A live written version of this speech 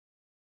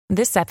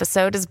This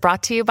episode is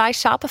brought to you by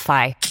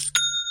Shopify.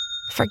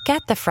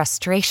 Forget the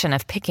frustration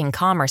of picking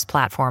commerce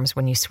platforms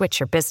when you switch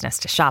your business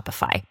to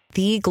Shopify,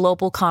 the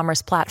global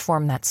commerce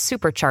platform that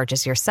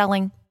supercharges your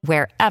selling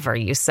wherever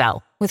you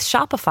sell. With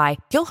Shopify,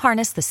 you'll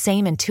harness the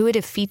same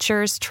intuitive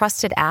features,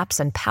 trusted apps,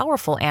 and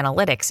powerful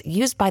analytics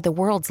used by the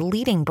world's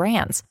leading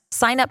brands.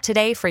 Sign up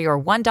today for your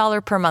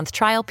 $1 per month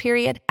trial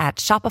period at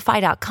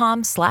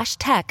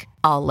shopify.com/tech,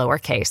 all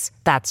lowercase.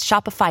 That's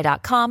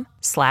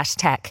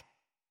shopify.com/tech.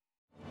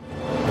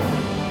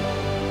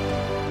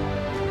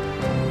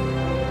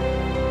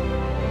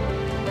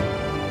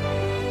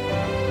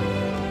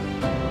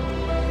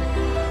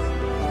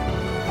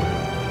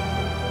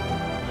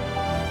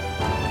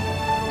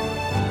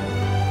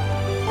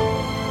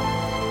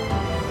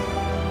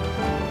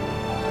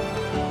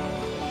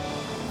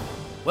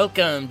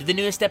 Welcome to the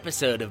newest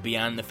episode of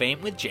Beyond the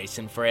Fame with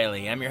Jason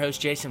Fraley. I'm your host,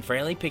 Jason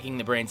Fraley, picking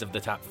the brains of the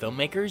top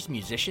filmmakers,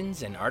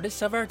 musicians, and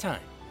artists of our time.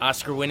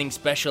 Oscar-winning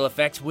special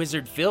effects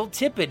wizard Phil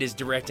Tippett is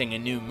directing a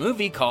new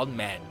movie called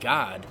Mad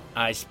God.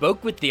 I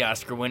spoke with the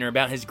Oscar winner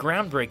about his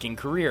groundbreaking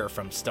career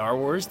from Star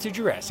Wars to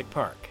Jurassic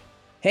Park.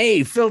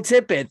 Hey, Phil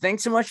Tippett,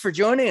 thanks so much for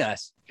joining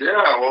us.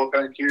 Yeah, well,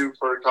 thank you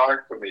for talking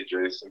to me,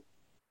 Jason.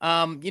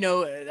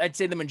 I'd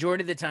say the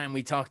majority of the time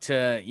we talk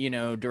to,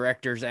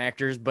 directors,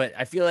 actors, but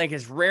I feel like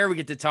it's rare we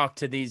get to talk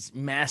to these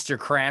master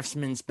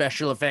craftsmen,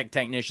 special effect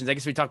technicians. I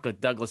guess we talked with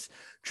Douglas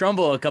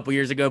Trumbull a couple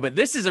years ago, but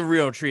this is a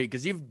real treat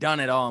because you've done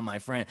it all, my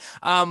friend.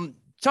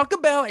 Talk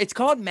about, it's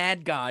called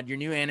Mad God, your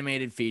new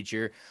animated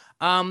feature.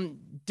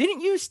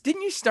 Didn't you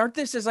start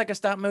this as like a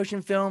stop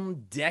motion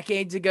film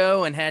decades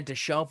ago and had to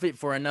shelf it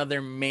for another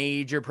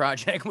major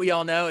project we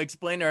all know?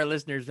 Explain to our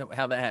listeners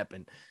how that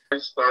happened. I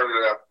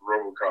started after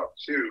RoboCop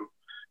 2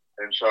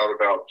 and shot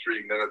about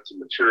 3 minutes of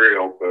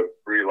material, but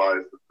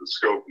realized that the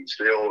scope and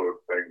scale of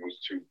the thing was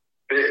too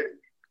big.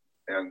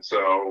 And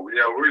so,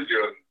 we were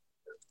doing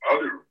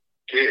other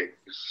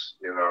gigs,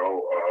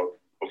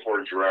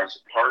 before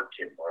Jurassic Park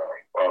came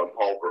around.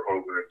 Paul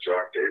Verhoeven and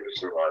John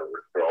Davis and I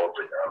were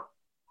developing an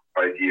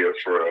idea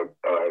for a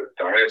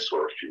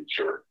dinosaur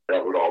feature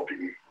that would all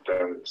be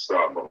done in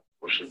stop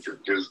motion for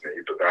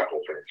Disney, but that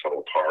whole thing fell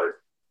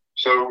apart.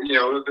 So,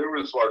 there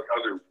was like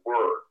other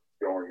work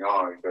going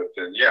on, but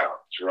then,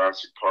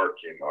 Jurassic Park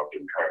came up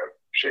and kind of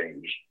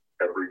changed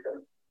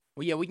everything.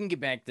 Well, yeah, we can get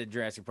back to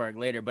Jurassic Park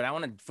later, but I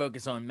want to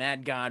focus on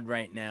Mad God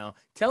right now.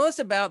 Tell us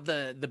about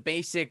the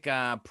basic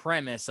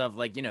premise of,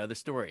 the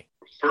story.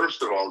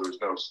 First of all,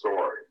 there's no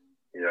story.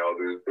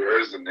 There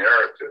is a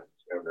narrative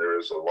and there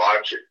is a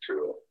logic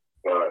to it,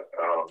 but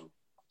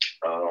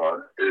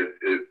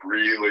it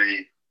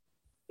really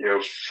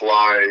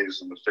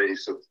flies in the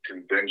face of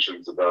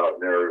conventions about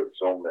narrative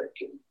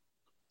filmmaking.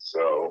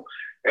 So,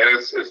 and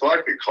it's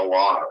like a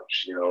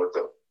collage, it's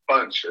a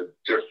bunch of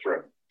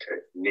different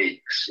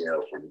techniques,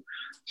 from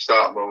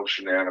stop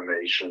motion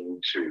animation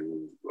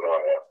to,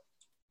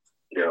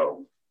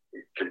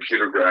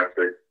 computer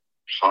graphic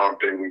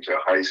comping to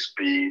high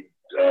speed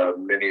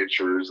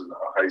miniatures and a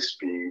high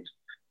speed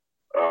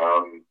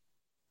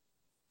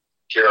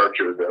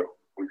character that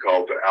we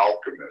called the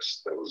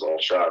Alchemist that was all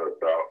shot at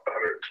about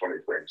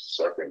 120 frames a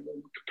second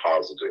and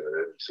deposited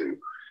it into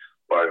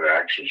live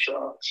action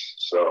shots.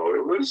 So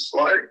it was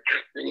like,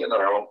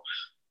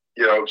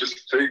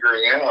 just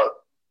figuring out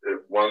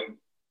it one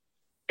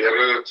bit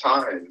at a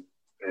time.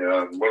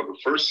 And one of the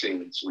first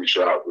scenes we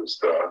shot was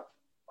the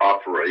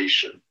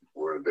operation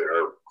where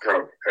they're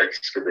kind of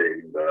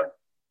excavating the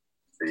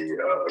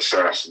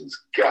assassin's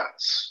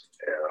guts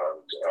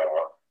and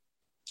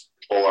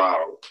pull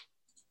out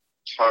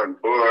ton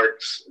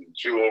books and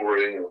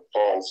jewelry and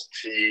false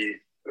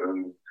teeth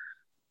and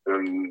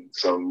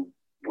some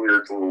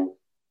weird little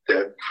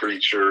dead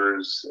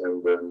creatures,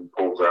 and then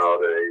pulls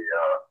out a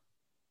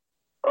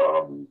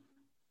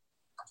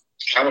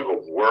kind of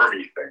a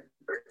wormy thing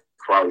that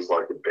cries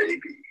like a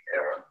baby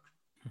and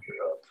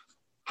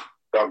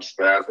dumps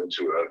that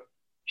into a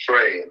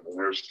tray, and the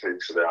nurse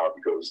takes it out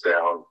and goes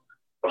down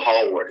the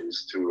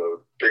hallways to a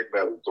big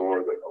metal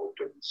door that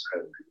opens,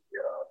 and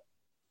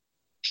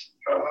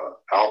the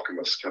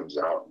alchemist comes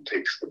out and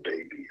takes the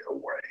baby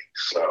away.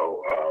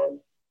 So,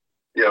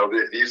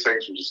 these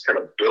things were just kind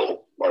of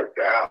built like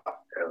that.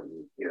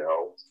 And,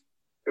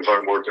 if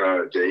I'm working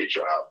on a day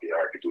job,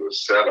 I could do a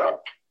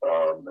setup.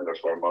 And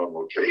if I'm on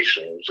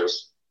location,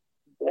 just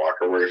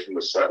walk away from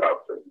the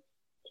setup and,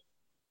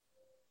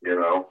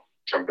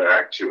 come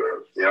back to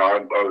it. I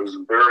was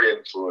very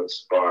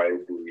influenced by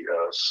the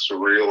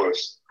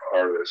surrealist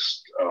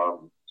artist,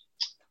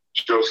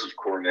 Joseph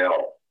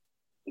Cornell.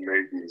 He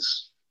made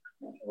these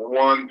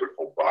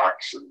wonderful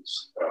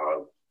boxes,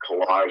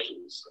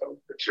 collages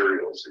of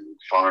materials he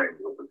would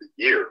find over the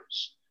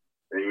years.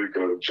 And he would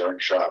go to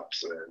junk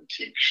shops and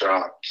antique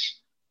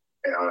shops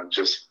and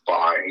just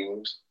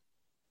find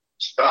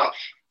stuff,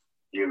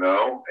 and a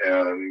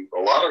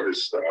lot of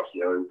his stuff,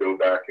 he'd go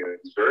back and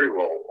it's very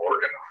well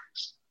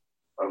organized,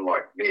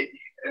 unlike me,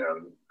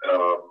 and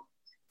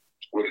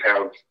would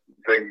have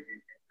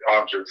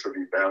objects that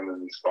he found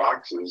in these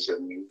boxes,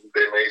 and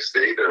they may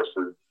stay there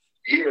for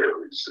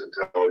years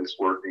until he's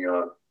working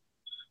on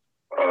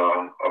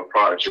a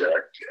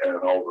project,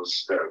 and all of a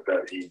sudden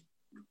that he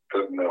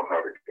doesn't know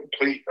how to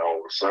complete. All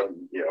of a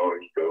sudden, he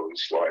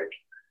goes like,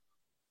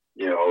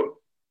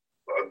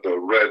 the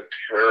red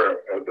parrot,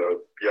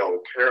 the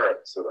yellow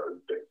parrots that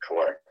I've been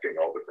collecting,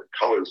 all different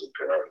colors of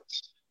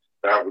parrots,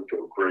 that would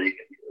go great.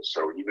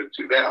 So he would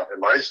do that.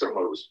 And my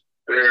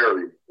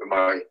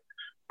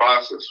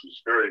process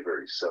was very,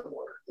 very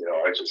similar.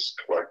 I just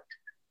collect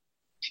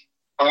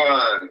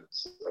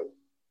tons of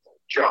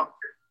junk.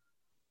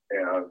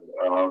 And,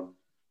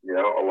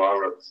 a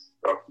lot of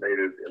stuff made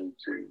it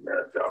into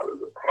out of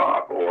the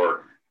prop,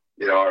 or,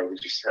 I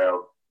would just have,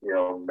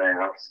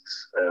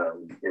 masks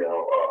and,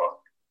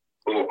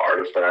 little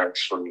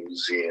artifacts from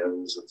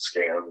museums and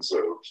scans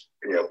of,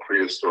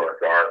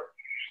 prehistoric art.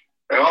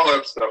 And all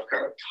that stuff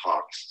kind of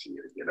talks to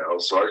you,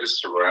 So I just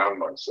surround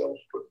myself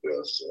with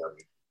this and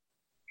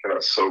kind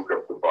of soak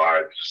up the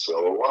vibe.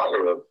 So a lot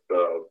of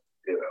the,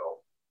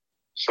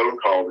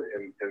 so-called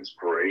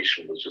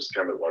inspiration was just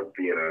kind of like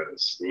being in a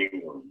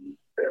steam room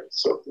and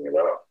soaking it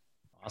up.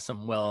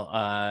 Awesome. Well,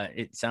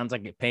 it sounds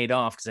like it paid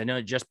off, because I know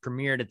it just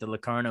premiered at the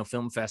Locarno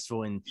Film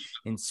Festival in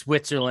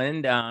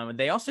Switzerland.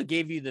 They also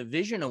gave you the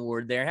Vision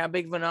Award there. How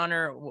big of an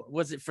honor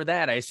was it for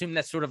that? I assume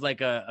that's sort of like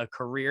a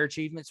career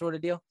achievement sort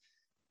of deal.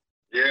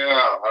 Yeah,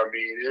 I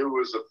mean, it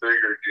was a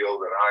bigger deal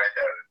than I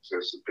had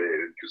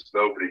anticipated, because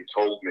nobody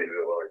told me that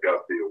when I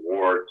got the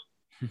award,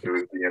 it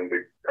would be I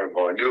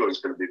knew it was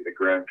going to be in the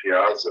Grand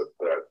Piazza,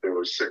 but there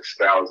were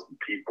 6,000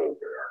 people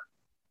there.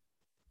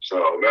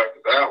 So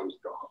that was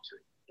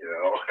daunting.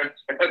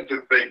 I had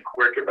to think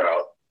quick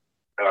about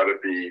how to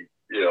be,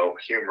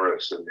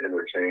 humorous and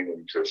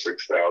entertaining to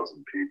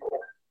 6,000 people.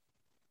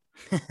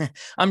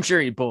 I'm sure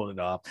you pulled it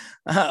off.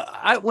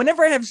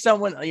 Whenever I have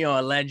someone,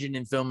 a legend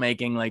in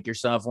filmmaking like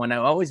yourself, I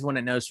always want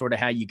to know sort of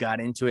how you got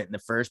into it in the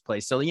first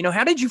place. So,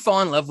 how did you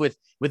fall in love with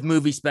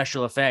movie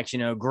special effects,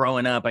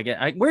 growing up?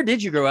 Where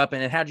did you grow up,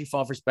 and how did you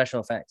fall for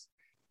special effects?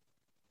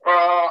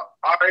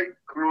 I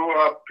grew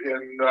up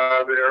in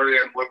the area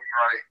I'm living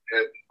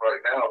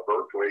right now,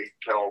 Berkeley,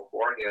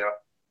 California.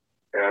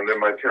 And then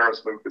my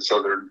parents moved to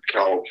Southern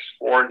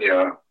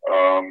California.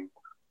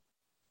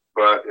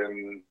 But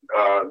in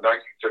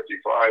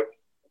 1955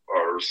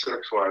 or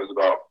 6, when I was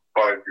about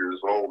 5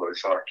 years old, I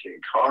saw King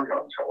Kong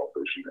on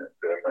television in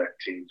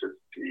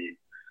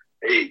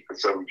 1958, The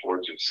Seven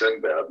Fortunes of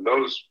Sinbad. And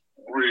those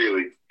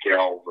really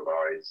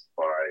galvanized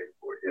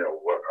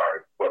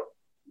what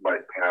my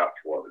path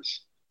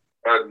was.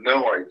 I had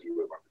no idea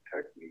what the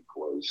technique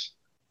was.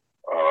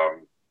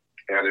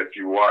 And if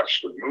you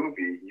watched the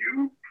movie,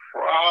 you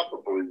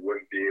probably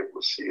wouldn't be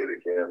able to see it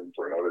again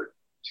for another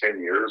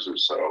 10 years or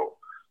so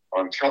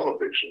on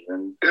television.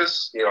 And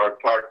this, I've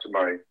talked to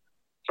my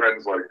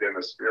friends like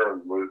Dennis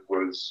Fearon,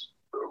 was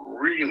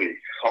really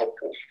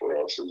helpful for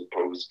us, as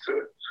opposed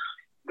to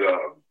the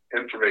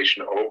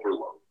information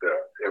overload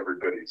that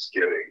everybody's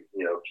getting,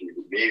 through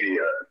the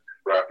media and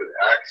rapid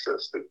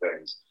access to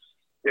things.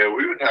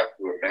 We would have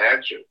to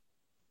imagine,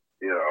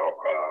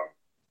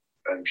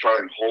 and try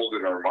and hold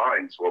in our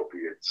minds what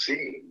we had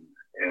seen.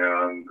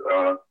 And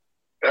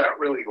that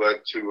really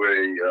led to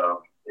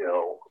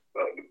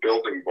the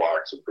building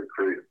blocks of the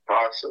creative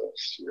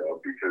process,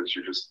 because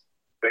you're just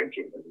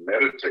thinking and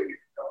meditating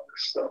on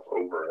this stuff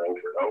over and over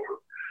and over.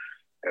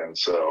 And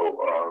so,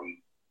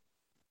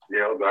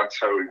 that's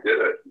how we did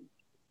it.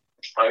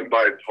 I'm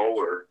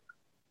bipolar,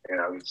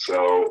 and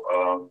so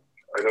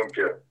I don't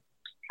get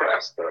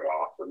pressed that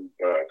often,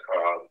 but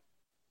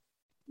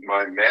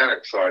my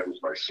manic side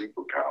is my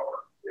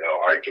superpower.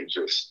 I can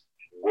just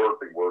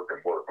work and work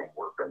and work and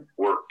work and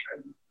work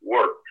and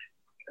work,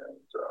 and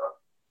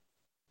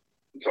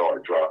until I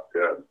drop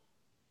dead.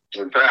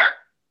 In fact,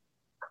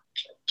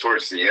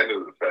 towards the end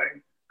of the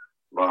thing,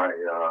 my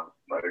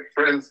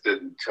friends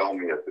didn't tell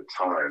me at the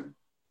time,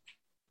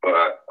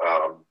 but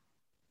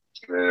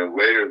then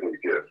later they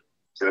did.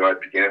 That I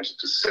began to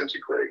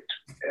disintegrate,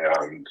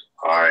 and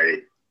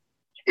I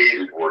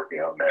hated working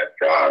on that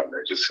job, and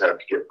I just had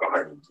to get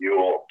behind the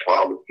wheel,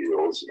 plow the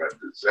fields, and I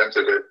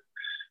presented it.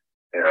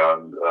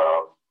 And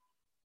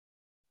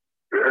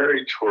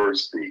very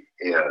towards the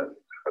end,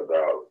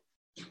 about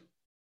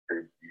a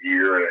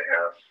year and a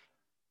half,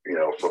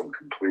 from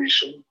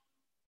completion,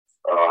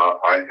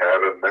 I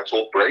had a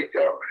mental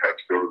breakdown. I had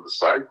to go to the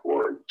psych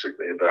ward. It took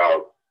me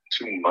about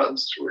 2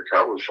 months to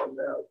recover from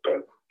that,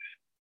 but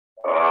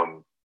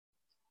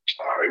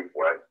I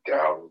went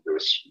down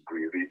this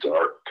really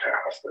dark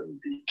path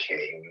and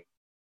became,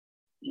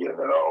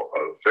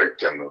 a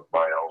victim of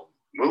my own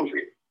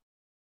movie.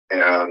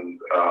 And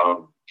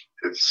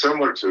it's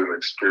similar to an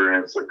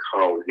experience that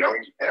Carl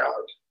Jung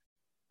had.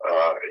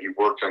 He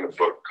worked on a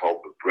book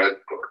called The Bread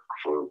Book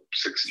for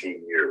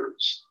 16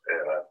 years.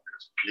 And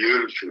it's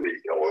beautifully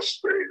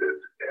illustrated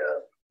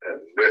and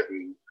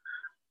written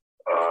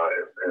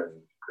and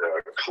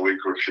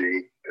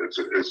calligraphy.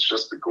 It's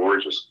just a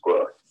gorgeous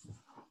book.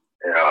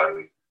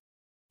 And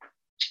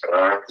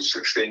after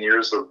 16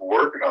 years of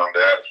working on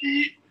that,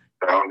 he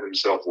found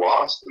himself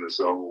lost in his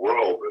own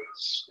world.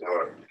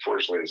 And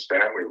unfortunately, his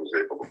family was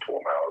able to pull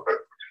him out of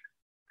it.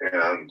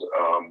 And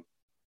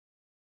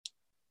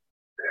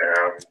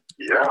And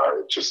yeah,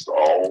 it just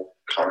all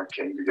kind of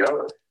came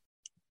together.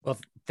 Well,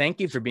 thank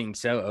you for being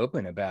so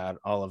open about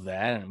all of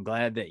that. And I'm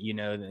glad that,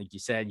 like you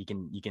said, you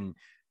can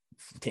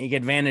take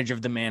advantage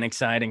of the manic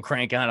side and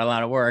crank out a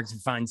lot of work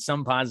and find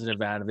some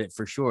positive out of it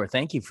for sure.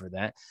 Thank you for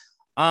that.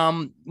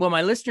 Well,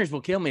 my listeners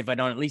will kill me if I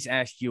don't at least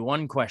ask you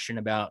one question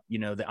about, the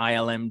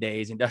ILM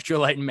days,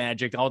 Industrial Light and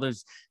Magic, all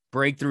those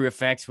breakthrough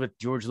effects with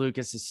George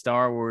Lucas's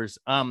Star Wars.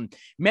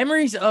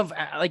 Memories of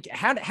like,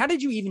 how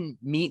did you even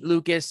meet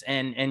Lucas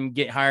and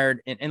get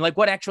hired? And like,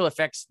 what actual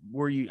effects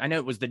were you? I know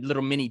it was the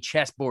little mini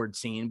chessboard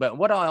scene, but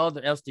what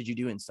else did you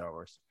do in Star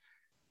Wars?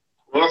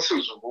 Well, this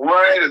was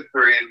right at the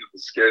very end of the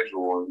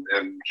schedule,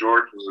 and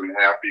George wasn't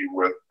happy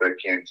with the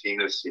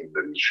cantina scene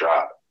that he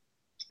shot.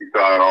 He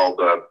thought all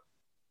the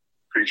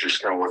creatures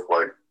kind of looked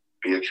like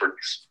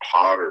Beatrix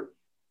Potter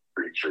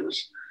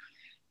creatures.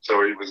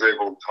 So he was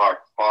able to talk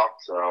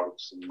Fox out of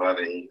some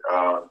money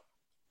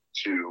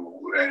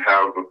to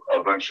have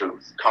a bunch of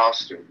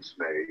costumes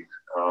made.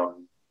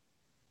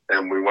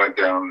 And we went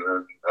down,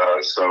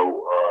 and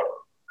so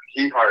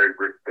he hired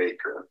Rick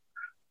Baker,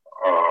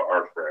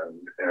 our friend,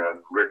 and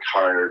Rick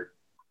hired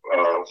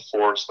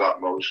 4 out-of-work stop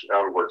motion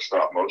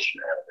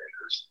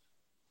animators.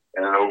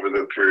 And over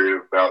the period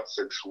of about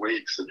 6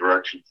 weeks, the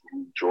direction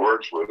from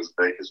George was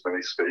make as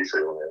many space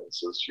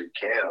aliens as you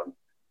can.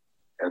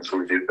 And so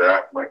we did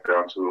that, went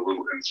down to a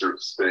little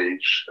insert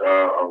stage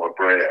on La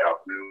Brea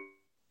Avenue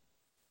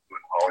in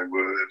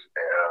Hollywood,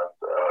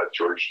 and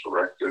George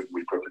directed.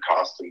 We put the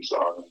costumes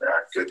on and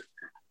acted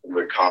in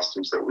the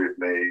costumes that we had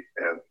made.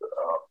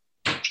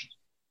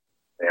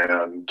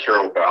 And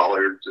Carol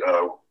Ballard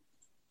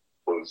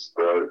was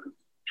the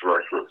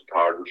director of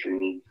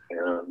photography.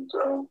 And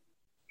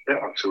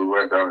so we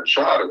went down and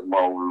shot it. And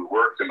while we were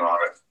working on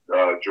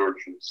it,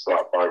 George would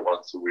stop by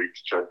once a week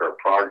to check our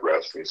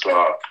progress. And he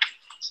saw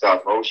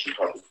stop motion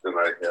puppet that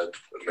I had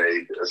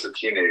made as a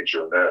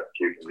teenager, and that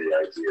gave me the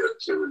idea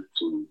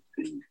to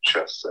the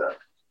chess set.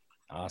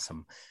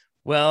 Awesome.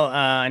 Well,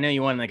 I know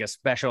you won like a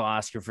special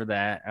Oscar for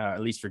that,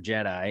 at least for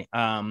Jedi.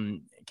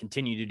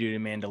 Continue to do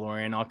the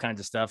Mandalorian, all kinds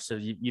of stuff. So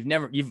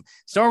you've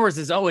Star Wars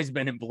has always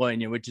been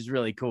employing you, which is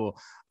really cool.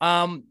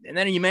 And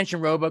then you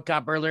mentioned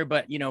RoboCop earlier,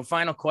 but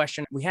final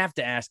question we have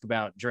to ask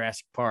about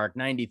Jurassic Park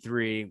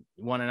 '93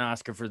 won an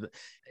Oscar for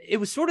it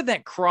was sort of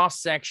that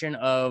cross section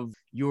of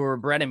your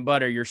bread and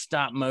butter, your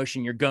stop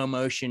motion, your go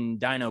motion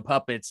dino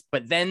puppets,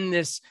 but then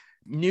this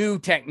new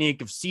technique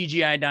of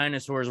CGI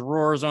dinosaurs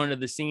roars onto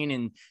the scene.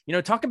 And,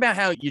 talk about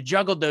how you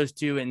juggled those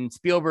two, and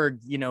Spielberg,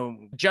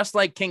 just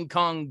like King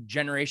Kong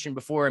generation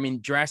before. I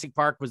mean, Jurassic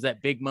Park was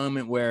that big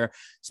moment where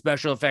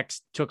special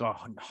effects took a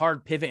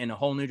hard pivot in a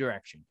whole new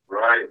direction.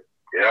 Right.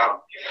 Yeah.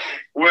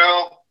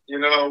 Well,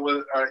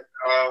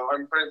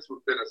 I'm friends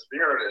with Dennis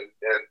Muren,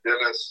 and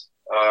Dennis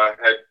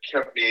had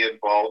kept me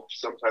involved.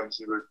 Sometimes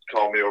he would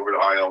call me over to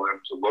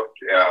ILM to look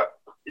at,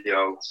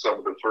 some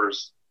of the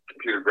first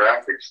computer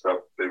graphics stuff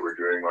they were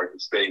doing, like the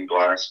stained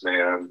glass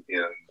man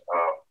in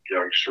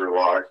Young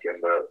Sherlock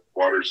and the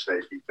water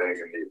snakey thing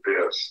in the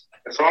Abyss.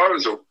 And so I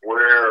was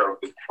aware of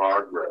the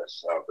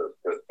progress of it,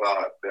 but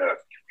thought that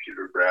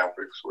computer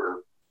graphics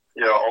were,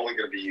 only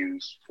going to be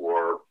used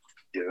for,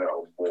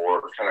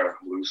 more kind of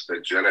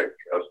hallucinogenic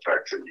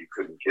effects that you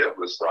couldn't get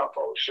with stop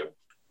motion.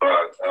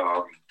 But,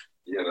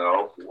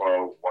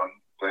 one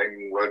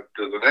thing led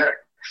to the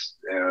next.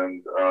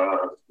 And,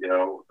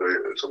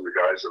 some of the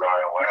guys at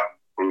ILM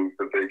proved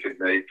that they could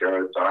make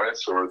a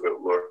dinosaur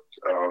that looked,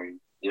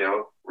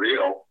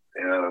 real.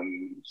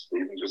 And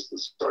Steven just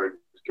decided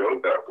to go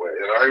that way.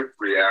 And I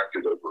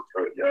reacted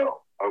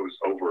I was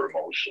over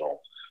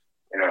emotional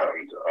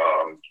and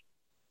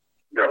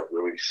got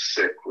really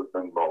sick with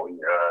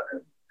pneumonia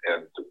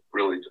and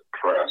really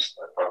depressed.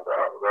 I thought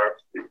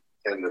that's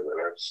the end of it.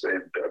 I had to stay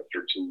in bed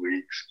for 2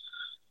 weeks.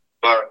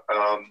 But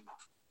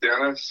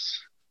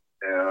Dennis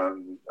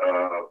and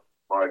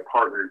my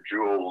partner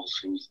Jules,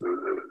 who's the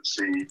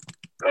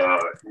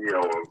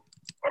CEO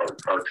of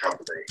our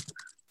company,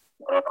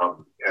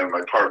 and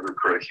my partner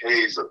Craig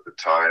Hayes at the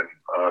time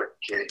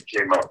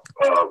came up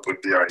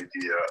with the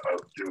idea of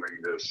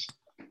doing this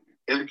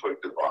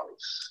input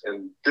device.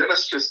 And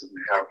Dennis just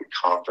didn't have the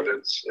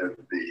confidence in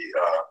the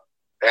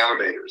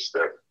animators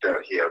that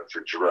he had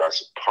for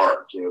Jurassic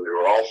Park. They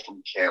were all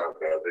from Canada.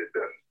 They'd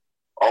been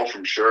all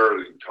from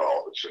Sheridan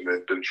College, and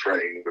they'd been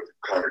trained with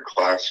kind of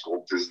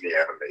classical Disney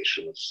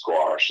animation of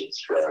squash and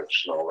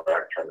stretch and all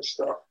that kind of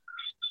stuff,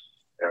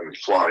 and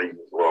flying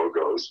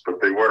logos,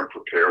 but they weren't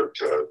prepared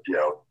to,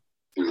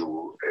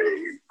 do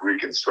a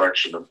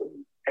reconstruction of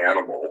an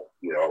animal,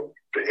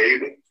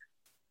 behaving.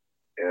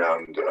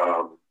 And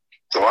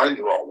so I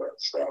knew all that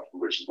stuff,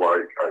 which is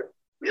why I,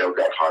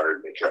 got hired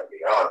and they kept me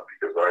on,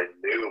 because I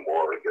knew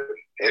more than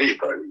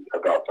anybody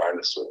about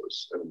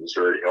dinosaurs, and it was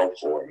very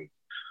helpful in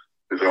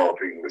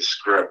developing the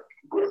script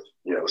with,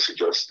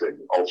 suggesting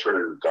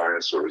alternative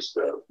dinosaurs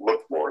that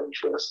look more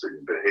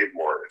interesting, behave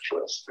more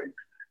interesting.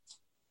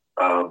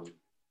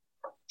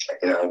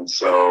 And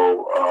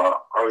so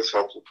I was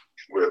helpful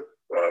with,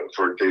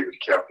 for David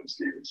Koepp and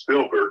Steven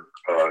Spielberg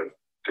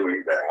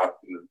doing that.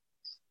 And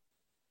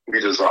we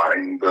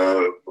designed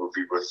the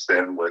movie with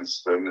Stan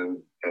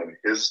Winston and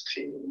his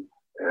team.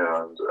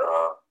 And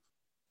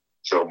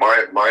so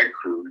my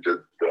crew did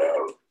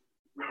the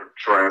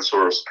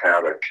Tyrannosaurus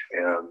paddock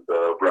and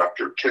the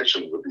Raptor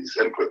kitchen with these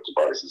input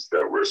devices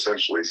that were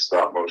essentially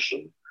stop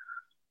motion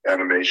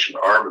animation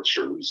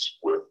armatures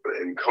with the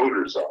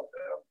encoders on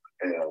them.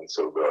 And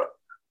so the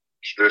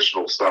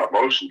traditional stop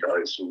motion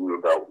guys who knew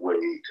about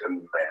weight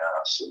and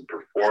mass and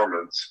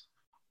performance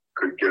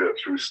could get it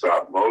through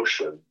stop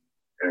motion.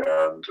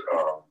 And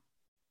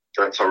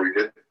that's how we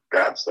did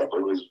that stuff.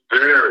 It was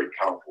very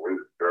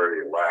convoluted,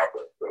 very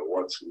elaborate. But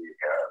once we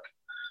had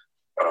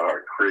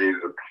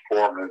created a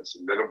performance,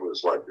 and then it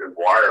was like in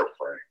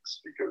wireframes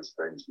because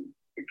the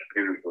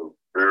computers moved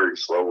very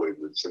slowly.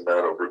 We'd send that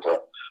over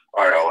to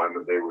ILM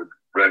and they would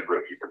render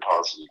it,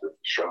 deposit the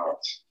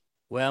shots.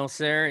 Well,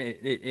 sir,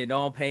 it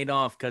all paid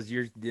off because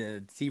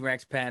the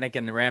T-Rex paddock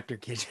and the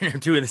Raptor kitchen are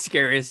two of the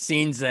scariest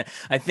scenes that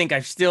I think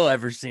I've still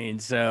ever seen.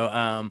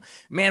 So,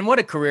 man, what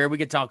a career. We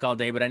could talk all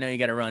day, but I know you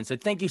got to run. So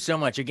thank you so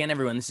much. Again,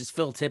 everyone, this is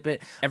Phil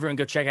Tippett. Everyone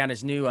go check out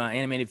his new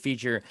animated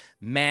feature,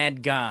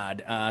 Mad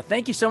God.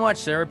 Thank you so much,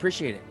 sir.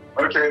 Appreciate it.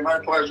 Okay, my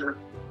pleasure.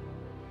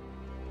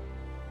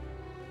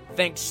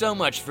 Thanks so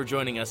much for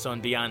joining us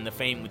on Beyond the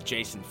Fame with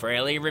Jason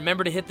Fraley.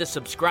 Remember to hit the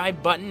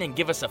subscribe button and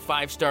give us a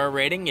 5-star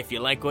rating if you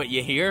like what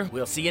you hear.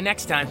 We'll see you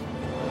next time.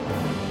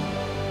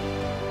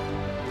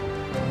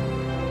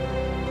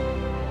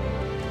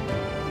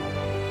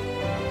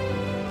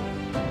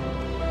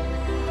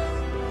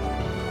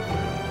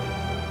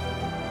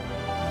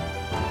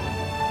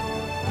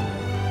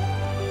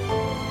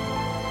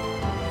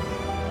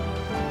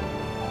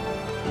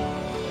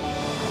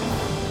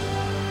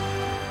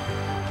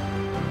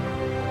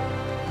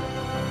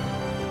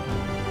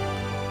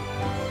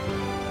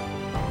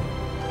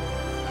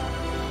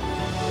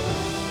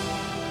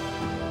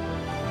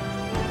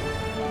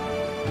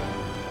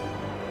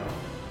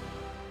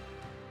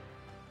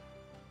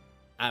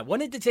 I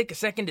wanted to take a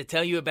second to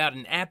tell you about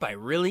an app I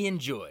really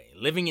enjoy.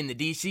 Living in the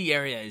DC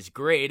area is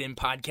great, and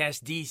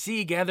Podcast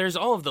DC gathers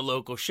all of the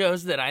local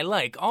shows that I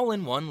like all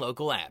in one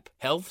local app.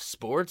 Health,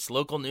 sports,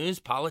 local news,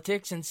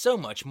 politics, and so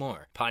much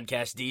more.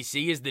 Podcast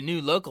DC is the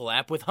new local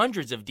app with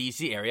hundreds of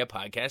DC area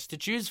podcasts to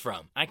choose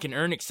from. I can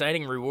earn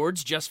exciting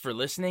rewards just for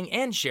listening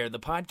and share the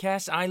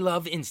podcasts I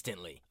love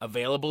instantly.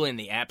 Available in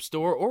the App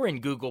Store or in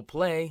Google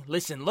Play,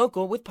 listen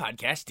local with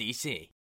Podcast DC.